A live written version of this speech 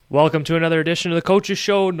Welcome to another edition of the Coaches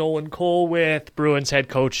Show. Nolan Kowal with Bruins head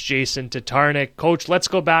coach Jason Tatarnic. Coach, let's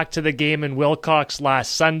go back to the game in Wilcox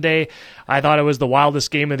last Sunday. I thought it was the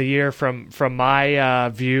wildest game of the year from my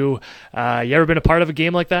view. You ever been a part of a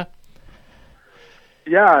game like that?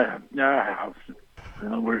 Yeah, I have.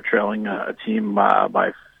 We were trailing a team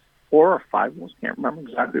by 4 or 5. I can't remember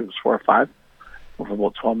exactly. It was 4 or 5. With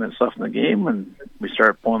about 12 minutes left in the game, and we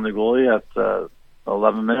started pulling the goalie at the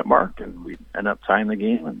 11-minute mark, and we ended up tying the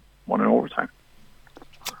game and won in overtime.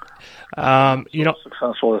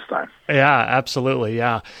 Successful this time. Yeah, absolutely.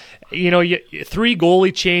 Yeah. 3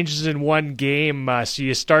 goalie changes in one game. So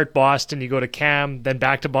you start Boston, you go to Cam, then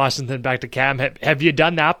back to Boston, then back to Cam. Have you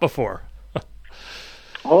done that before?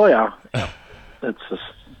 Oh, yeah. It's just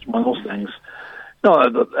one of those things. No,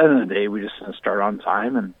 at the end of the day, we just didn't start on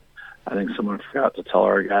time, and I think someone forgot to tell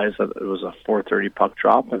our guys that it was a 4:30 puck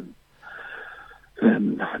drop, and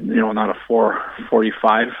not a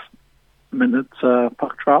 4:45 minute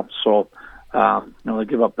puck drop. So, to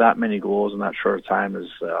give up that many goals in that short time is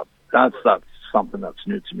that's something that's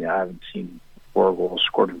new to me. I haven't seen 4 goals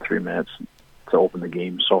scored in 3 minutes to open the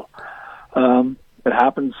game. So, it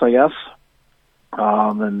happens, I guess,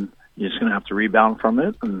 and you're just going to have to rebound from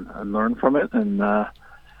it and learn from it and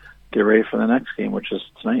get ready for the next game, which is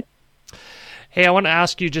tonight. Hey, I want to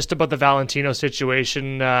ask you just about the Valentino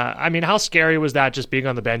situation. How scary was that, just being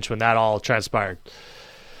on the bench when that all transpired?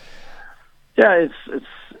 Yeah, it's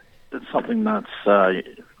something that's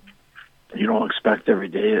you don't expect every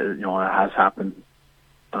day. It has happened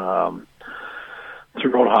throughout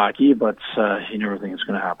hockey, but you never think it's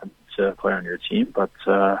going to happen to a player on your team. But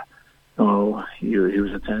he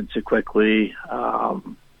was attended to quickly.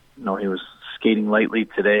 He was skating lightly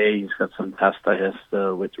today. He's got some tests, I guess,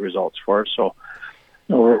 with the results for it. So,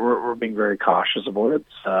 we're being very cautious about it,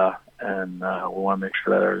 and we want to make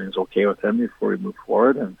sure that everything's okay with him before we move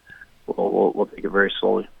forward, and we'll take it very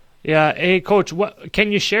slowly. Yeah. Hey, Coach,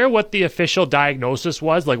 can you share what the official diagnosis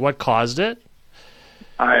was? Like, what caused it?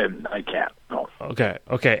 I can't. No. Okay.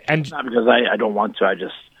 And not because I don't want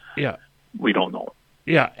to. We don't know.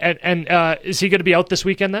 Yeah. And is he going to be out this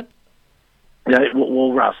weekend then? Yeah,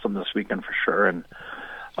 we'll rest him this weekend for sure. And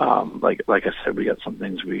like I said, we got some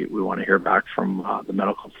things we want to hear back from the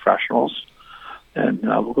medical professionals, and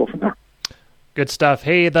we'll go from there. Good stuff.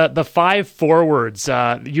 Hey, the 5 forwards,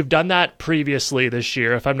 you've done that previously this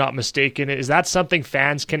year, if I'm not mistaken. Is that something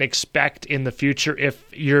fans can expect in the future,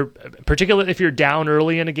 particularly if you're down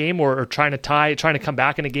early in a game or trying to come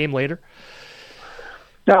back in a game later?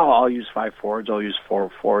 No, I'll use 5 forwards. I'll use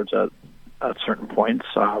 4 forwards at certain points.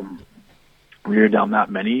 When you're down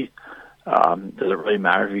that many, does it really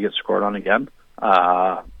matter if you get scored on again?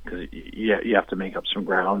 Because you have to make up some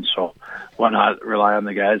ground. So why not rely on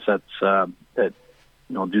the guys that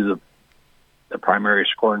do the primary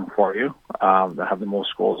scoring for you, that have the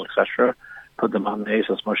most goals, etc. Put them on the ice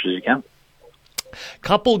as much as you can.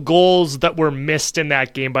 Couple goals that were missed in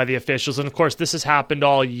that game by the officials, and of course this has happened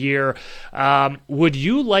all year. Would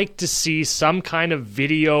you like to see some kind of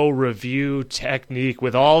video review technique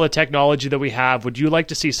with all the technology that we have? Would you like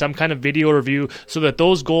to see some kind of video review so that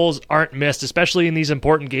those goals aren't missed, especially in these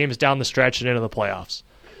important games down the stretch and into the playoffs?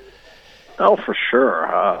 Oh, for sure.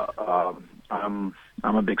 I'm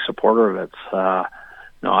a big supporter of it.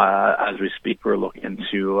 As we speak, we're looking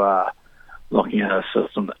at a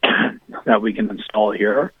system that we can install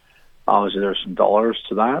here. Obviously, there's some dollars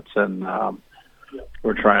to that, and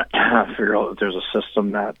we're trying to figure out if there's a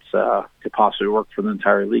system that could possibly work for the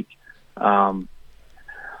entire league. I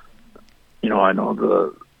know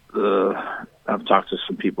I've talked to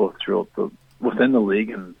some people within the league,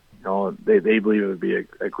 and they believe it would be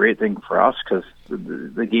a great thing for us because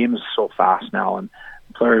the game is so fast now, and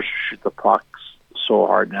players shoot the pucks so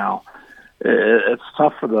hard now. It's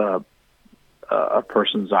tough for a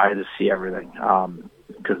person's eye to see everything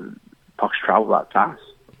because pucks travel that fast.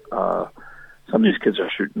 Some of these kids are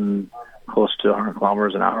shooting close to 100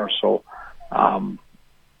 kilometers an hour, so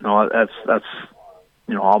that's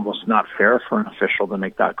almost not fair for an official to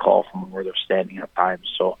make that call from where they're standing at times.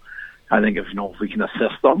 So I think if we can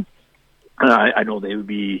assist them, I know they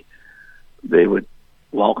would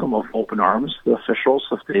welcome with open arms the officials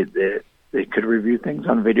if they could review things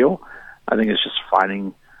on video. I think it's just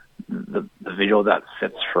finding the video that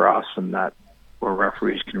fits for us and that where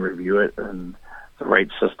referees can review it and the right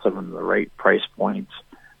system and the right price points.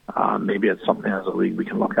 Maybe it's something as a league we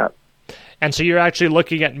can look at. And so you're actually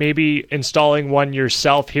looking at maybe installing one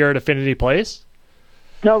yourself here at Affinity Place?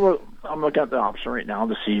 No, I'm looking at the option right now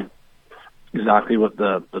to see exactly what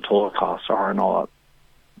the total costs are and all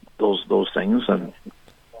those things.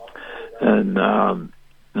 And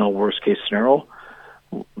worst case scenario,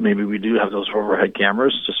 maybe we do have those overhead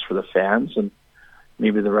cameras just for the fans, and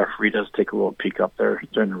maybe the referee does take a little peek up there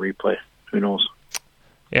during the replay. Who knows?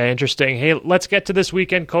 Yeah, interesting. Hey, let's get to this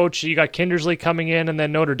weekend, Coach. You got Kindersley coming in, and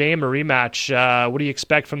then Notre Dame, a rematch. What do you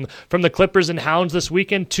expect from the Clippers and Hounds this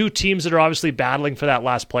weekend? Two teams that are obviously battling for that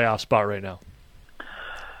last playoff spot right now.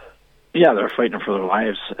 Yeah, they're fighting for their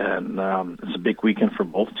lives, and it's a big weekend for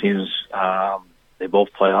both teams. They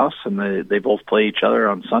both play us, and they both play each other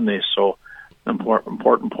on Sunday, so important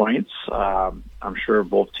points. I'm sure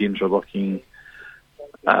both teams are looking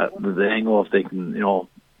at the angle if they can,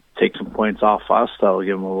 take some points off us. That'll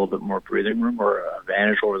give them a little bit more breathing room or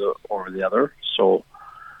advantage over the other. So,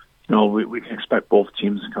 we can expect both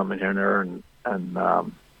teams to come in here there and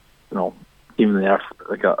even the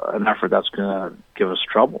effort, an effort that's going to give us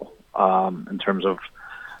trouble in terms of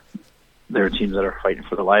there are teams that are fighting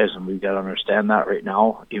for their lives, and we've got to understand that right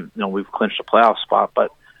now. We've clinched a playoff spot,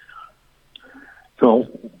 but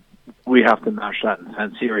we have to match that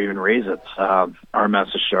intensity or even raise it. Our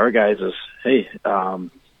message to our guys is, hey,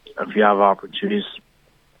 if you have opportunities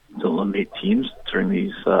to eliminate teams during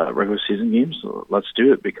these regular season games, let's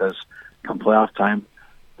do it, because come playoff time,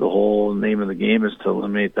 the whole name of the game is to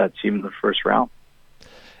eliminate that team in the first round.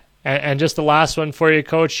 And just the last one for you,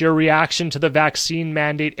 Coach, your reaction to the vaccine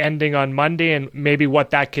mandate ending on Monday and maybe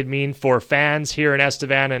what that could mean for fans here in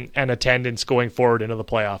Estevan and attendance going forward into the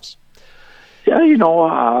playoffs. Yeah,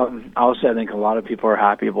 obviously I think a lot of people are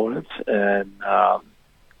happy about it. And,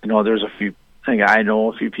 there's I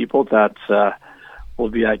know a few people that will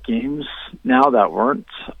be at games now that weren't.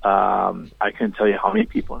 I couldn't tell you how many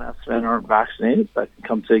people in Estevan aren't vaccinated that can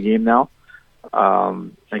come to a game now.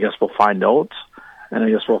 I guess we'll find out. And I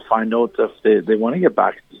guess we'll find out if they want to get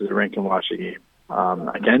back to the rink and watch a game.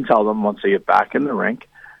 I can tell them once they get back in the rink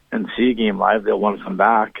and see a game live, they'll want to come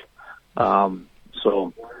back.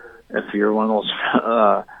 So if you're one of those,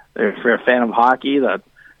 if you're a fan of hockey that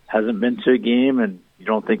hasn't been to a game and you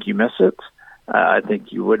don't think you miss it, I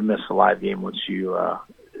think you would miss a live game once you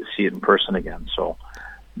see it in person again. So,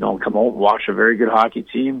 come out and watch a very good hockey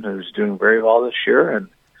team who's doing very well this year, and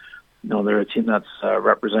they're a team that's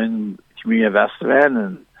representing the community of Estevan,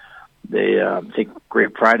 and they take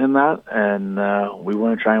great pride in that, and we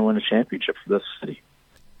want to try and win a championship for this city.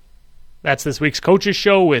 That's this week's Coaches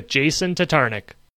Show with Jason Tatarnic.